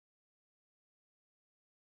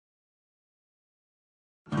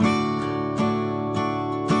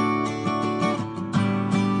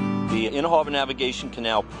Inner Harbor Navigation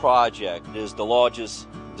Canal project is the largest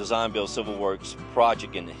design-build civil works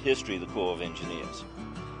project in the history of the Corps of Engineers.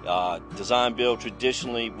 Design-build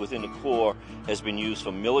traditionally within the Corps has been used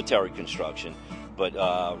for military construction, but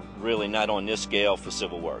really not on this scale for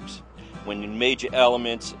civil works. When the major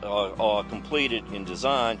elements are completed in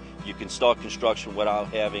design, you can start construction without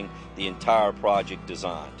having the entire project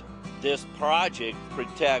designed. This project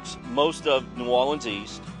protects most of New Orleans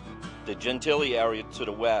East, the Gentilly area to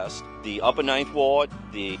the west, the upper Ninth Ward,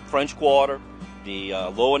 the French Quarter, the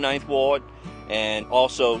lower Ninth Ward, and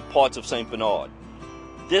also parts of St. Bernard.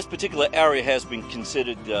 This particular area has been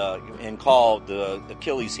considered and called the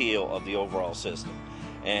Achilles heel of the overall system.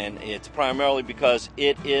 And it's primarily because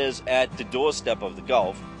it is at the doorstep of the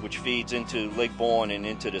Gulf, which feeds into Lake Borgne and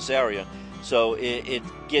into this area, so it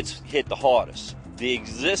gets hit the hardest. The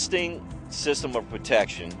existing system of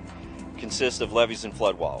protection consists of levees and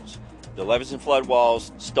flood walls. The levees and flood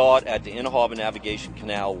walls start at the Inner Harbor Navigation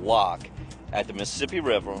Canal lock at the Mississippi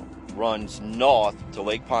River, runs north to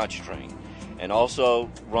Lake Pontchartrain, and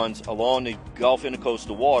also runs along the Gulf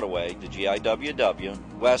Intercoastal Waterway, the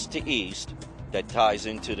GIWW, west to east, that ties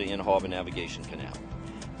into the Inner Harbor Navigation Canal.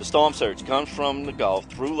 The storm surge comes from the Gulf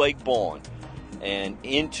through Lake Borgne and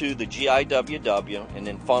into the GIWW and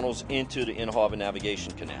then funnels into the Inner Harbor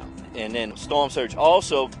Navigation Canal. And then storm surge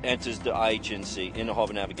also enters the IHNC, Inner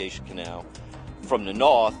Harbor Navigation Canal, from the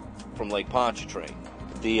north from Lake Pontchartrain.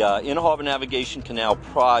 The Inner Harbor Navigation Canal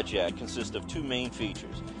project consists of two main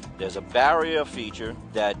features. There's a barrier feature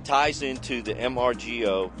that ties into the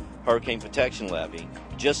MRGO Hurricane Protection Levee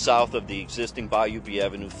just south of the existing Bayou B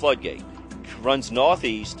Avenue floodgate. It runs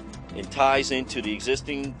northeast and ties into the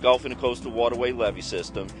existing Gulf Intercoastal Waterway levee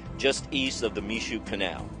system just east of the Michoud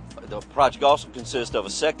Canal. The project also consists of a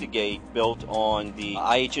sector gate built on the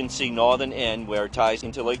IHNC northern end where it ties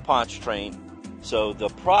into Lake Pontchartrain. So the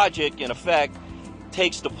project, in effect,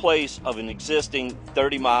 takes the place of an existing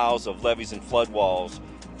 30 miles of levees and flood walls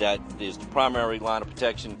that is the primary line of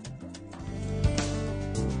protection.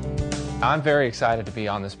 I'm very excited to be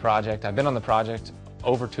on this project. I've been on the project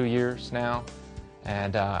over 2 years now,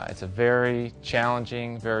 and it's a very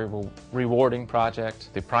challenging, very rewarding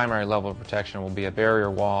project. The primary level of protection will be a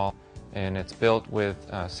barrier wall, and it's built with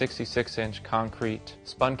 66-inch concrete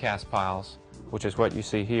spun cast piles, which is what you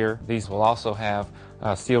see here. These will also have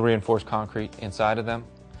steel reinforced concrete inside of them.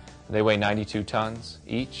 They weigh 92 tons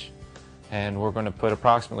each, and we're going to put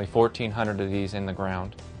approximately 1,400 of these in the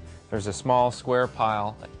ground. There's a small square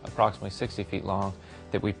pile, approximately 60 feet long,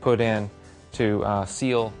 that we put in to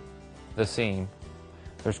seal the seam.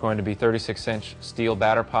 There's going to be 36-inch steel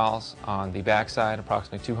batter piles on the backside,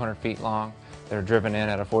 approximately 200 feet long. They're driven in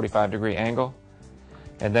at a 45-degree angle.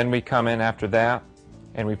 And then we come in after that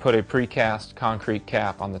and we put a precast concrete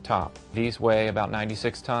cap on the top. These weigh about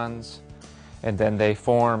 96 tons, and then they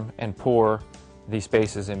form and pour the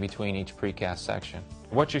spaces in between each precast section.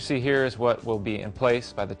 What you see here is what will be in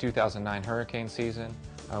place by the 2009 hurricane season.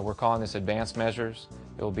 We're calling this advanced measures.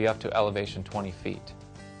 It will be up to elevation 20 feet.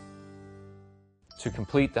 To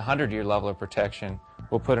complete the 100-year level of protection,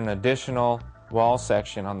 we'll put an additional wall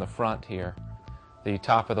section on the front here. The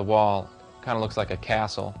top of the wall kind of looks like a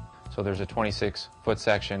castle, so there's a 26-foot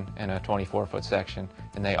section and a 24-foot section,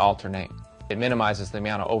 and they alternate. It minimizes the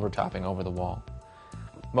amount of overtopping over the wall.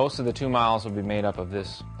 Most of the 2 miles will be made up of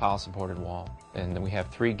this pile-supported wall. And then we have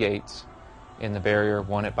 3 gates in the barrier,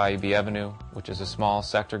 one at Bayou B Avenue, which is a small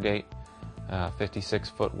sector gate,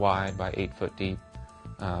 56-foot wide by 8-foot deep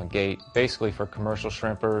gate, basically for commercial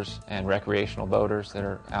shrimpers and recreational boaters that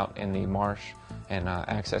are out in the marsh and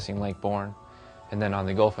accessing Lake Borgne. And then on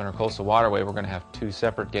the Gulf Intercoastal Waterway, we're going to have 2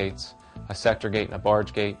 separate gates, a sector gate and a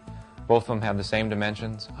barge gate. Both of them have the same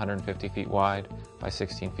dimensions, 150 feet wide by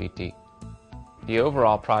 16 feet deep. The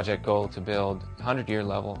overall project goal to build 100-year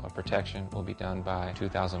level of protection will be done by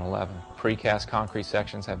 2011. Precast concrete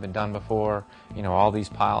sections have been done before. You know, all these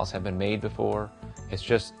piles have been made before. It's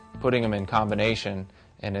just putting them in combination,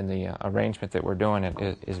 and in the arrangement that we're doing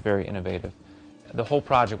it is very innovative. The whole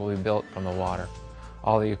project will be built from the water.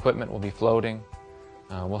 All the equipment will be floating.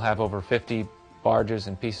 We'll have over 50 barges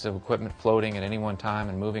and pieces of equipment floating at any one time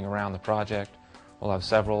and moving around the project. We'll have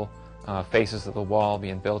several faces of the wall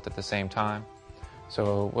being built at the same time.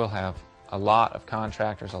 So we'll have a lot of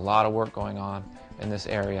contractors, a lot of work going on in this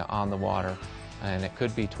area on the water, and it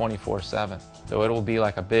could be 24/7. So it will be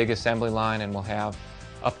like a big assembly line, and we'll have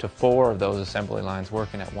up to 4 of those assembly lines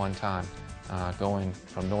working at one time, going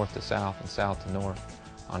from north to south and south to north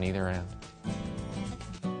on either end.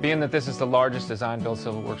 Being that this is the largest design-build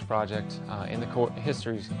civil works project in the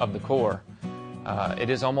history of the Corps, it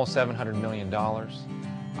is almost $700 million.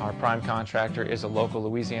 Our prime contractor is a local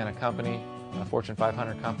Louisiana company, a Fortune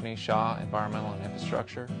 500 company, Shaw Environmental and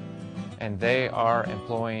Infrastructure, and they are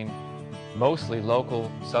employing mostly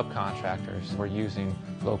local subcontractors. We're using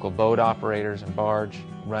local boat operators and barge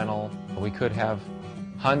rental. We could have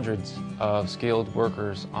hundreds of skilled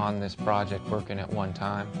workers on this project working at one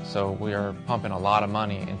time, so we are pumping a lot of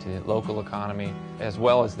money into the local economy as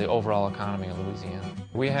well as the overall economy of Louisiana.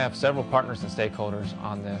 We have several partners and stakeholders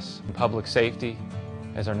on this. Public safety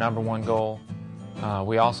is our #1 goal.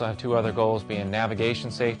 We also have 2 other goals, being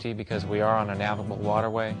navigation safety, because we are on a navigable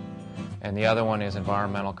waterway, and the other one is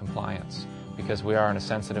environmental compliance, because we are in a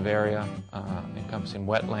sensitive area encompassing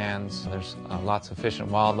wetlands. There's lots of fish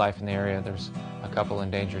and wildlife in the area. There's a couple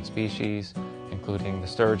endangered species, including the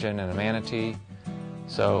sturgeon and a manatee.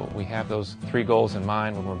 So we have those 3 goals in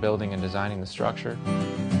mind when we're building and designing the structure.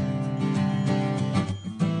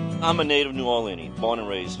 I'm a native New Orleanian, born and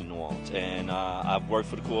raised in New Orleans, and I've worked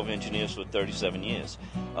for the Corps of Engineers for 37 years.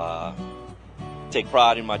 Take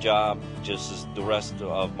pride in my job, just as the rest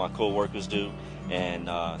of my co-workers do, and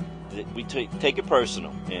we take it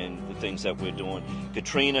personal in the things that we're doing.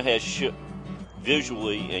 Katrina has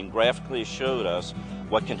visually and graphically showed us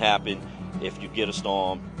what can happen if you get a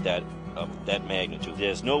storm of that magnitude.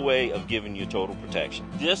 There's no way of giving you total protection.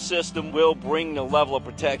 This system will bring the level of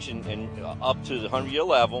protection up to the 100-year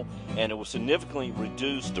level, and it will significantly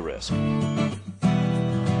reduce the risk.